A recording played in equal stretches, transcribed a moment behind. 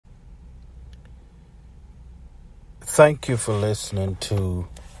Thank you for listening to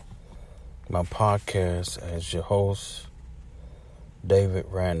my podcast as your host, David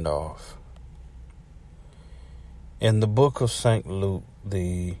Randolph. In the book of St. Luke,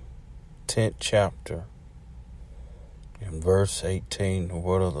 the 10th chapter, in verse 18, the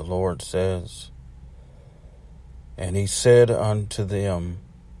word of the Lord says, "And he said unto them,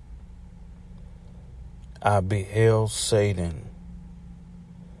 I beheld Satan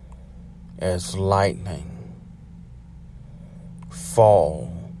as lightning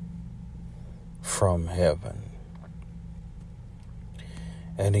fall from heaven.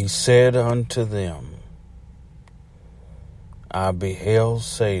 And he said unto them, I beheld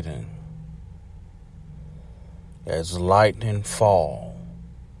Satan as lightning fall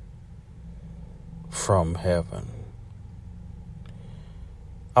from heaven."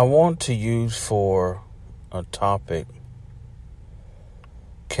 I want to use for a topic,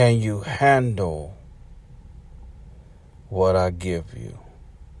 can you handle what I give you?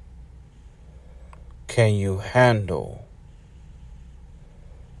 Can you handle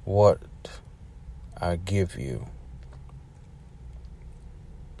what I give you?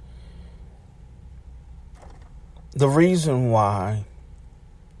 The reason why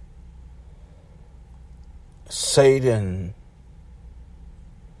Satan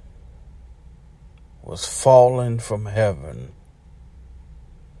was fallen from heaven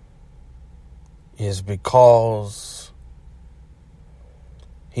is because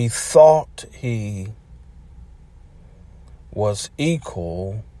he thought he was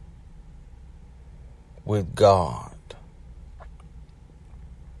equal with God.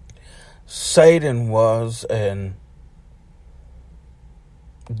 Satan was an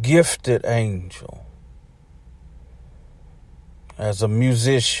gifted angel. As a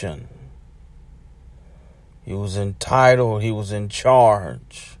musician, he was entitled, he was in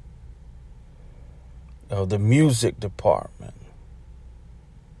charge of the music department.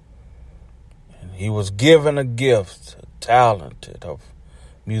 And he was given a gift, talented of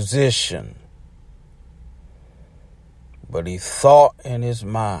musician. But he thought in his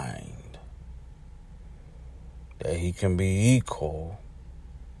mind that he can be equal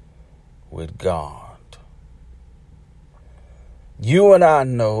with God. You and I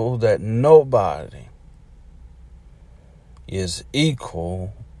know that nobody is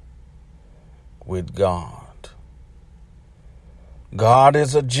equal with God. God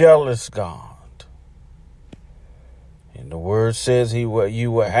is a jealous God. And the word says you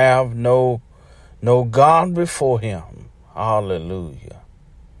will have no God before him. Hallelujah.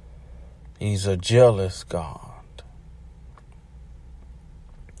 He's a jealous God.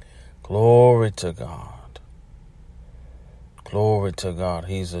 Glory to God. Glory to God.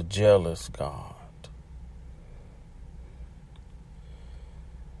 He's a jealous God.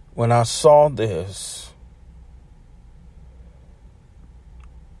 When I saw this,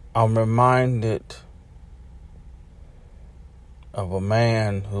 I'm reminded of a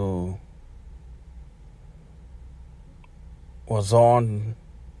man who was on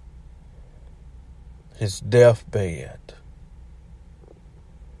his deathbed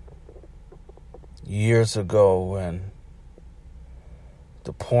years ago, and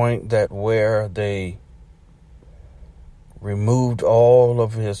the point that where they removed all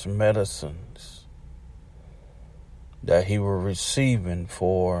of his medicines that he was receiving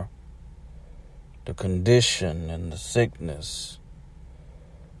for the condition and the sickness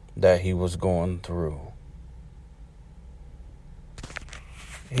that he was going through.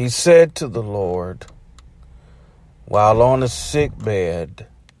 He said to the Lord, while on his sick bed,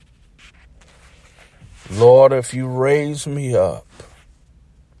 "Lord, if you raise me up,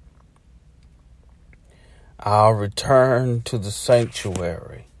 I'll return to the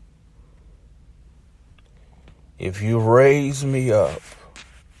sanctuary. If you raise me up,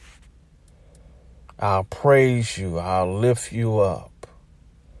 I'll praise you, I'll lift you up.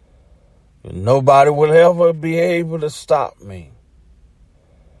 Nobody will ever be able to stop me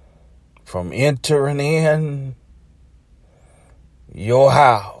from entering in your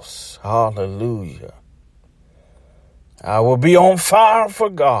house." Hallelujah. I will be on fire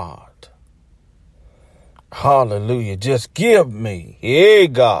for God. Hallelujah. Just give me, hey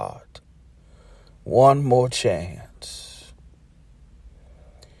God, one more chance.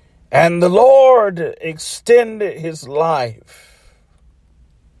 And the Lord extended his life.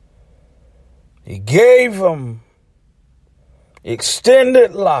 He gave him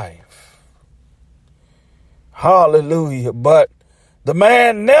extended life. Hallelujah. But the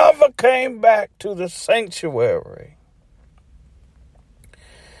man never came back to the sanctuary.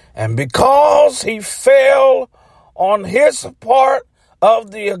 And because he fell on his part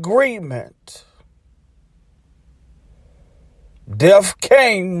of the agreement, Death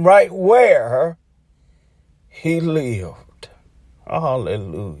came right where he lived.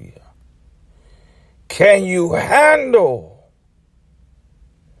 Hallelujah. Can you handle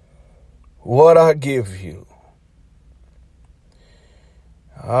what I give you?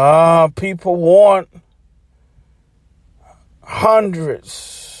 People want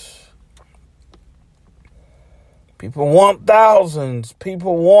hundreds. People want thousands.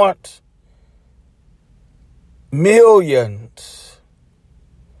 People want millions.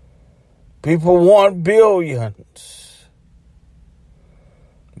 People want billions.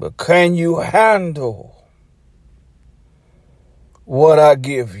 But can you handle what I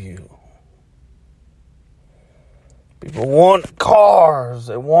give you? People want cars.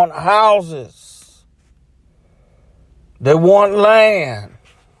 They want houses. They want land.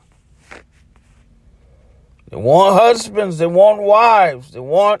 They want husbands. They want wives. They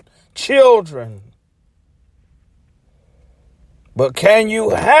want children. But can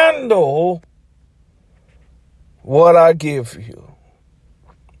you handle what I give you?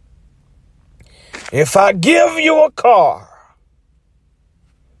 If I give you a car,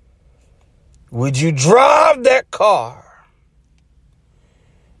 would you drive that car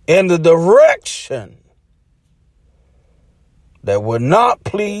in the direction that would not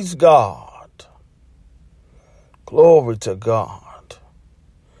please God? Glory to God.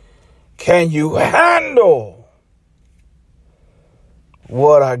 Can you handle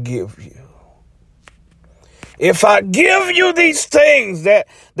what I give you? If I give you these things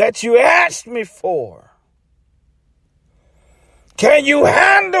that you asked me for, can you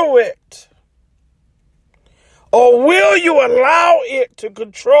handle it? Or will you allow it to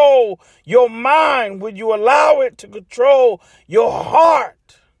control your mind? Will you allow it to control your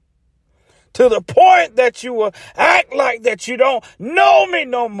heart? To the point that you will act like that you don't know me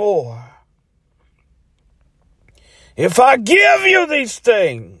no more. If I give you these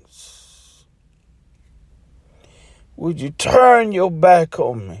things, would you turn your back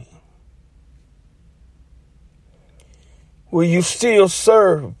on me? Will you still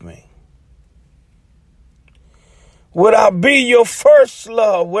serve me? Would I be your first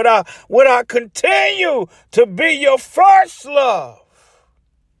love? Would I continue to be your first love?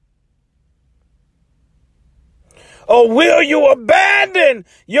 Or will you abandon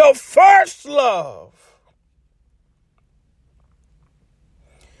your first love?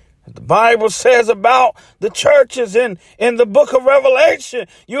 The Bible says about the churches in the book of Revelation,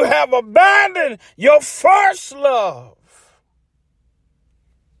 you have abandoned your first love.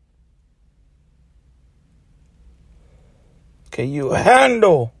 Can you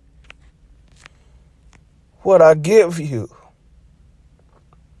handle what I give you?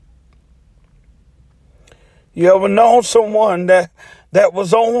 You ever known someone that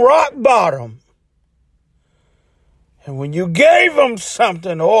was on rock bottom? And when you gave them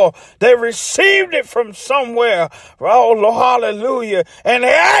something or they received it from somewhere, oh, hallelujah, and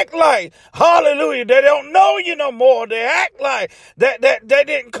they act like, hallelujah, they don't know you no more. They act like that they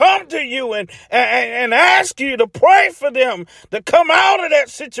didn't come to you and ask you to pray for them to come out of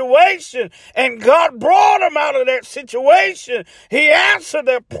that situation. And God brought them out of that situation. He answered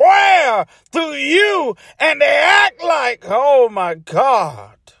their prayer through you, and they act like, oh my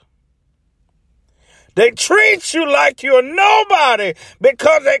God. They treat you like you're nobody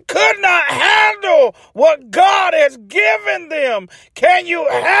because they could not handle what God has given them. Can you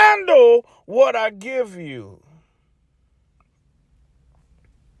handle what I give you?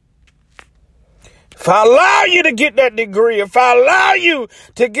 If I allow you to get that degree, if I allow you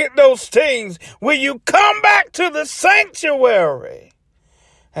to get those things, will you come back to the sanctuary?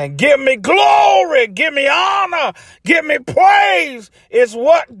 And give me glory, give me honor, give me praise is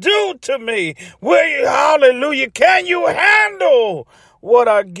what due to me. Will you, hallelujah, can you handle what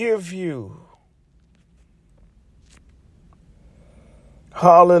I give you?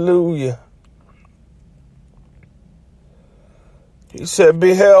 Hallelujah. He said,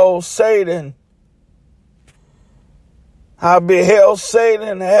 beheld Satan. I beheld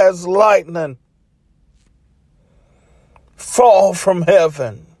Satan as lightning fall from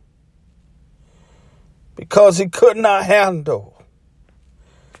heaven because he could not handle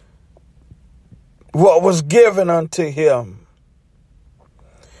what was given unto him.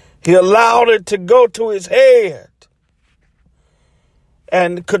 He allowed it to go to his head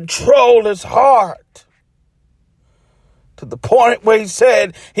and control his heart to the point where he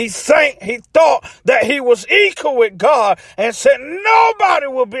said he thought that he was equal with God and said nobody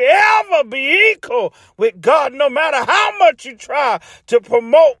will ever be equal with God no matter how much you try to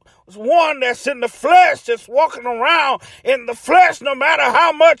promote one that's in the flesh, that's walking around in the flesh, no matter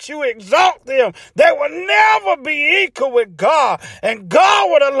how much you exalt them, they will never be equal with God. And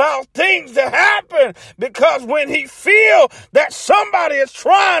God would allow things to happen because when he feel that somebody is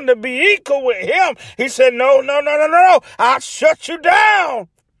trying to be equal with him, he said, no, I'll shut you down.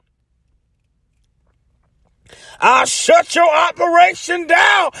 I'll shut your operation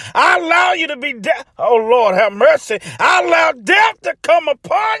down. I'll allow you to be dead. Oh, Lord, have mercy. I'll allow death to come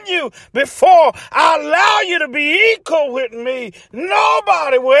upon you before I allow you to be equal with me.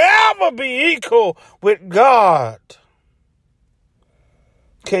 Nobody will ever be equal with God.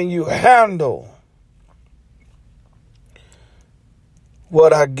 Can you handle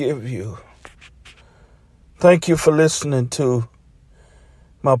what I give you? Thank you for listening to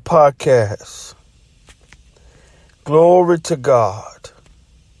my podcast. Glory to God.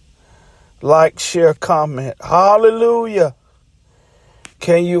 Like, share, comment. Hallelujah.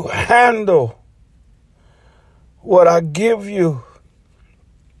 Can you handle what I give you?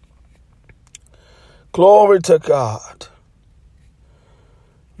 Glory to God.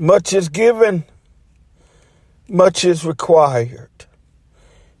 Much is given, much is required.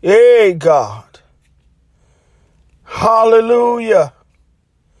 Hey, God. Hallelujah.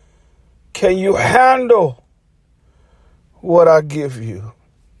 Can you handle what I give you?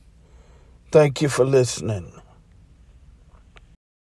 Thank you for listening.